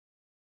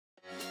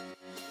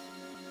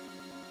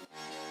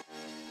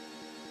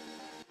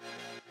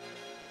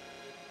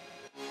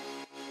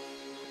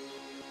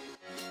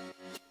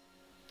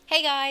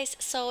Hey guys,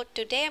 so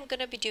today I'm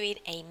gonna be doing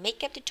a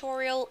makeup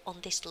tutorial on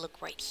this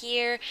look right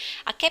here.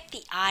 I kept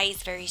the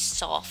eyes very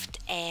soft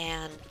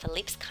and the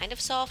lips kind of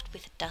soft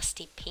with a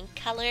dusty pink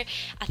color.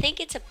 I think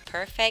it's a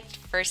perfect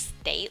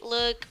first date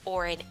look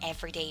or an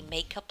everyday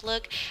makeup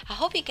look. I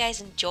hope you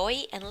guys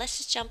enjoy and let's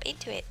just jump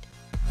into it.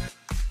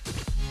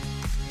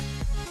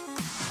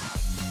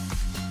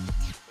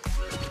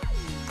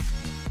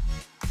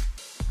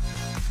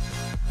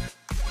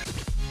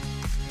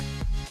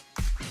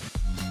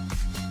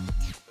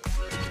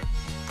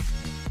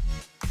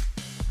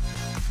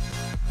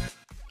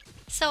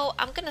 So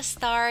I'm gonna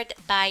start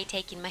by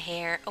taking my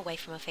hair away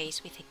from my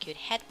face with a good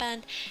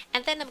headband,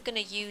 and then I'm gonna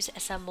use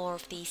some more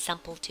of the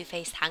sample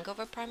Toofaced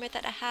Hangover primer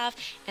that I have,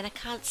 and I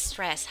can't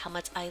stress how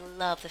much I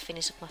love the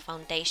finish of my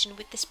foundation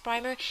with this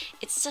primer.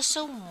 It's just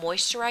so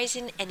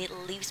moisturizing and it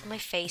leaves my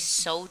face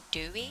so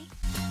dewy.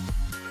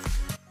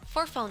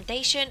 For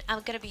foundation,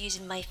 I'm gonna be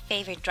using my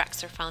favorite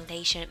drugstore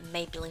foundation,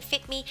 Maybelline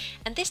Fit,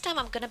 and this time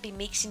I'm gonna be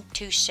mixing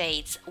two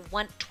shades,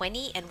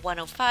 120 and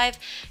 105,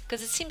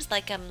 because it seems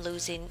like I'm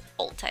losing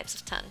all types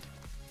of tan.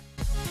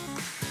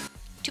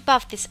 To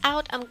buff this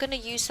out, I'm gonna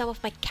use some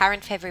of my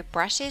current favorite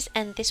brushes,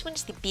 and this one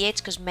is the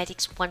BH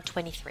Cosmetics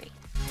 123.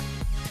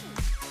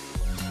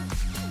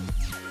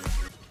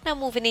 Now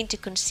moving into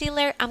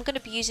concealer, I'm going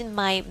to be using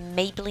my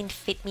Maybelline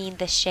Fit in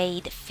the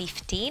shade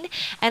 15,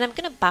 and I'm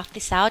going to buff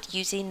this out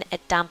using a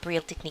damp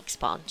Real Technique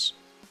sponge.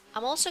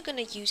 I'm also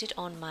going to use it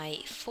on my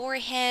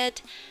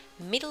forehead,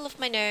 middle of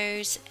my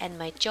nose and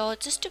my jaw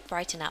just to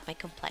brighten up my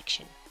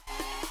complexion.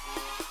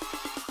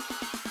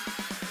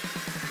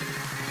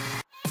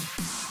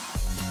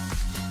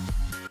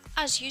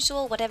 As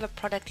usual, whatever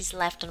product is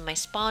left on my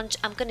sponge,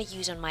 I'm going to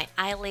use on my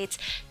eyelids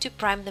to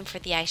prime them for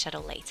the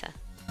eyeshadow later.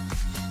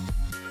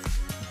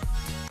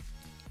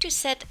 To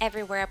set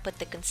everywhere I put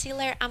the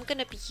concealer, I'm going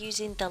to be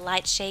using the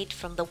light shade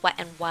from the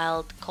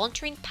WetnWild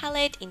Contouring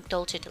Palette in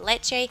Dulce de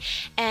Leche,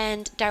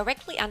 and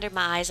directly under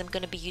my eyes I'm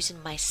going to be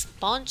using my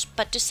sponge,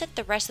 but to set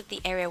the rest of the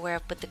area where I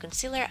put the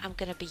concealer I'm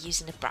going to be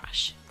using a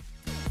brush.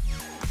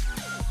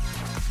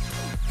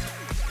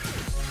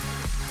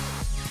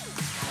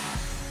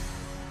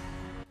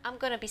 I'm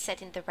going to be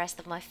setting the rest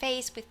of my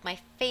face with my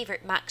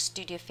favorite MAC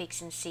Studio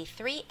Fix in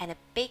C3 and a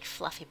big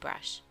fluffy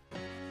brush.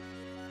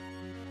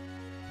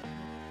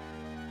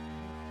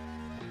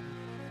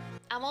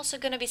 I'm also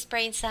going to be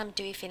spraying some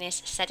Dewy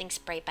Finish setting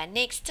spray by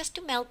NYX just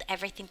to melt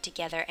everything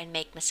together and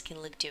make my skin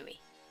look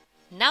dewy.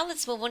 Now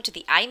let's move on to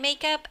the eye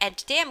makeup, and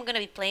today I'm going to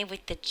be playing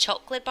with the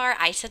Chocolate Bar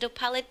Eyeshadow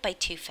Palette by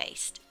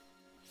Toofaced.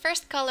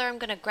 First color I'm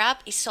going to grab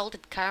is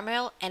Salted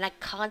Caramel, and I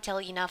can't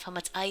tell you enough how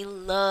much I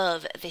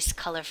love this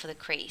color for the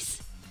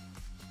crease.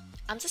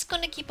 I'm just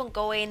going to keep on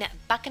going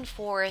back and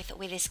forth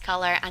with this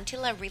color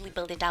until I really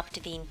build it up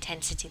to the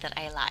intensity that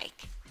I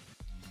like.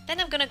 Then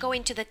I'm gonna go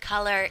into the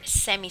color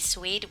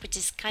Semi-Sweet, which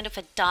is kind of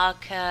a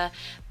darker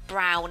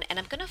brown, and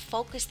I'm gonna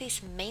focus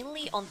this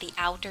mainly on the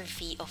outer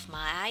V of my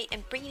eye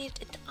and bringing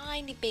it a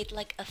tiny bit,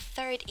 like a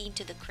third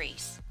into the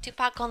crease. To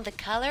pack on the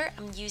color,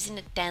 I'm using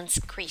a dense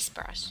crease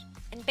brush.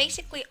 And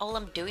basically all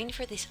I'm doing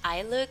for this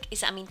eye look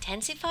is I'm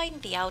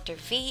intensifying the outer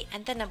V,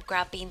 and then I'm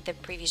grabbing the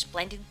previous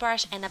blending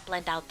brush and I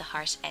blend out the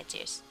harsh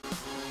edges.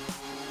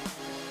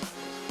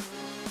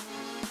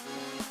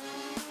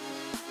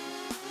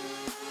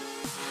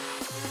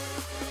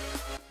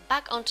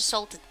 Back onto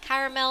Salted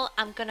Caramel,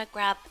 I'm gonna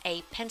grab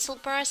a pencil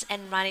brush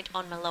and run it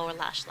on my lower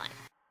lash line.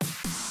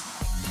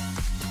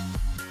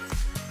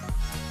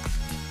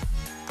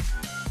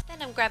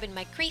 Then I'm grabbing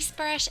my crease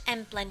brush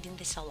and blending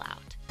this all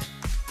out.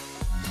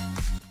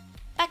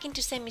 Back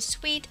into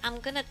Semi-Sweet, I'm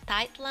gonna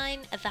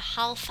tightline the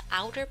half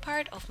outer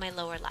part of my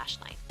lower lash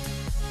line.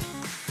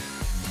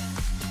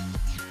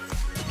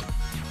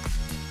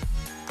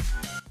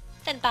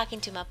 Then back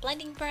into my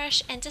blending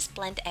brush and just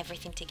blend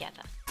everything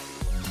together.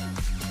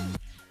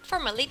 For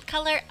my lid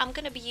color, I'm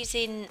going to be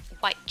using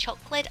White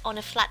Chocolate on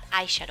a flat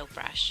eyeshadow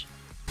brush.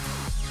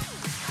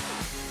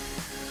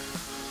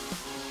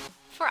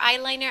 For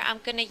eyeliner,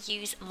 I'm going to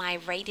use my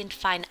Radiant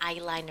Fine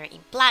Eyeliner in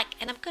black,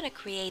 and I'm going to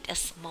create a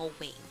small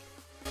wing.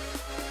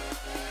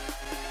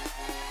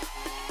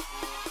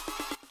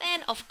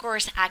 Then, of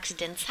course,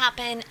 accidents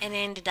happen and I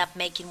ended up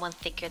making one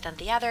thicker than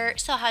the other,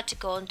 so I had to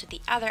go onto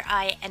the other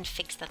eye and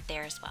fix that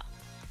there as well.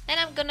 Then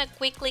I'm gonna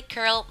quickly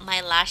curl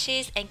my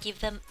lashes and give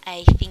them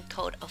a thin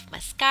coat of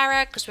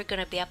mascara because we're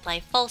gonna be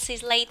applying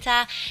falsies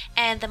later,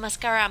 and the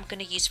mascara I'm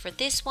gonna use for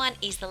this one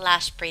is the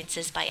Lash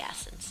Princess by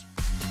Essence.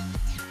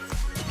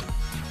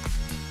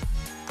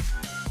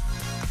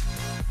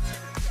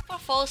 For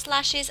false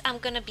lashes, I'm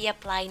gonna be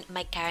applying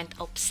my current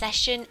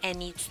obsession,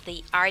 and it's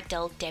the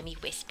Ardell Demi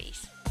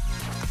Wispies.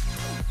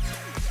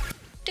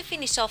 To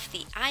finish off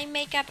the eye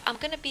makeup, I'm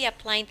going to be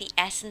applying the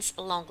Essence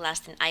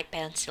Longlasting Eye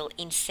Pencil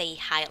in Say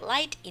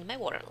Highlight in my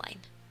waterline.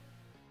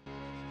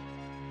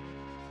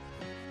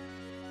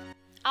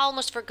 I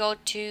almost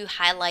forgot to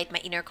highlight my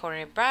inner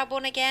corner brow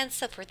bone again,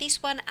 so for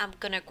this one I'm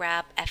going to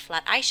grab a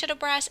flat eyeshadow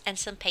brush and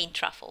some paint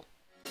truffle.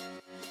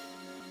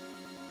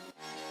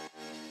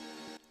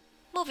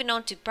 Moving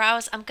on to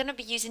brows, I'm gonna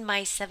be using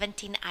my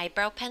 17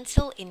 eyebrow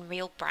pencil in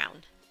Real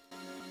Brown.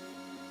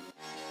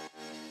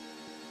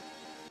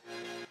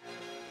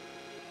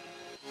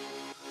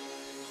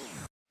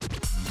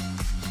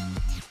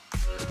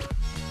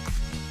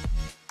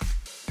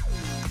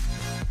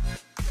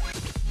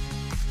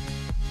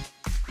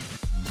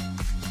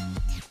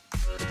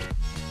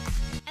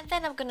 And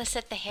then I'm gonna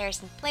set the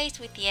hairs in place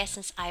with the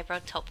Essence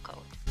Eyebrow Top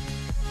Coat.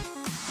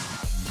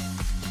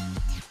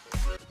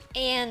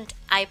 And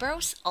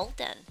eyebrows all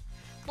done.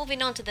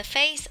 Moving on to the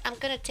face, I'm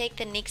gonna take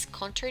the NYX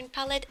Contouring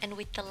Palette, and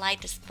with the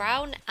lightest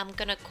brown, I'm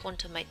gonna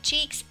contour my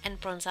cheeks and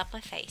bronze up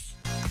my face.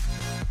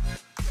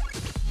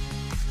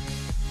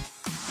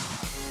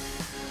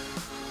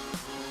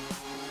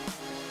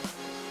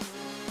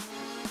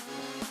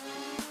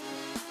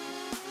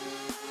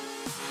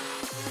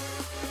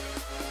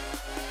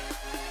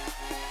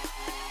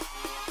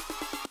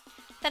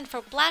 Then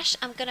for blush,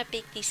 I'm gonna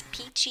pick this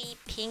peachy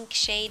pink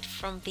shade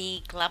from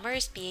the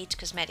Glamorous BH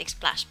Cosmetics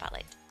Blush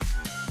Palette.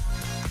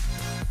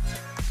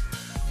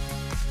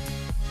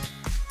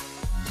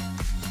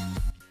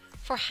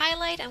 For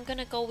highlight, I'm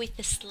gonna go with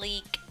the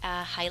sleek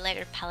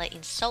highlighter palette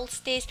in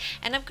Solstice,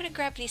 and I'm gonna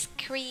grab this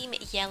cream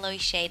yellow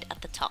shade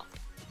at the top.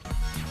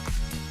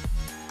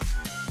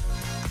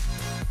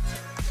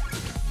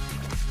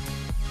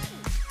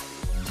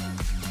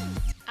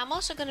 I'm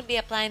also going to be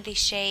applying this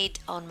shade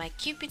on my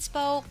Cupid's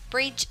bow,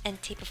 bridge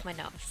and tip of my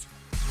nose.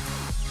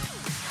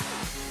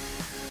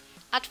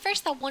 At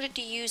first I wanted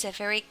to use a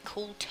very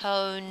cool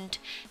toned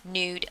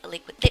nude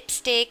liquid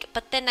lipstick,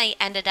 but then I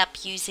ended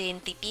up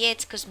using the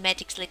BH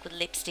Cosmetics liquid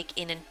lipstick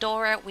in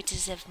Endora, which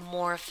is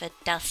more of a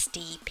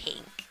dusty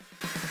pink.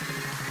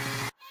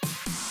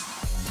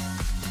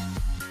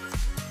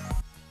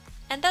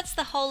 And that's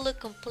the whole look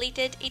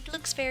completed. It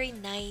looks very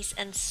nice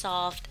and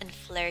soft and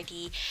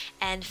flirty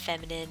and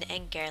feminine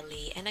and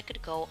girly, and I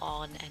could go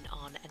on and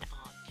on and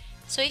on.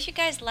 So if you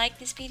guys like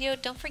this video,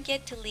 don't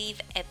forget to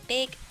leave a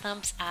big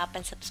thumbs up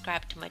and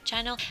subscribe to my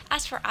channel.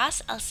 As for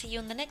us, I'll see you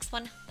in the next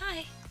one.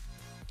 Bye!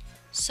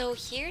 So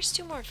here's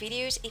 2 more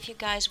videos if you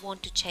guys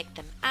want to check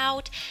them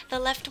out. The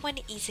left one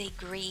is a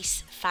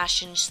Grease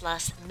fashion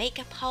 /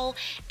 makeup haul,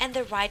 and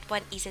the right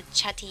one is a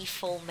chatty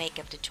full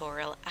makeup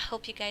tutorial. I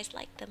hope you guys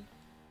like them.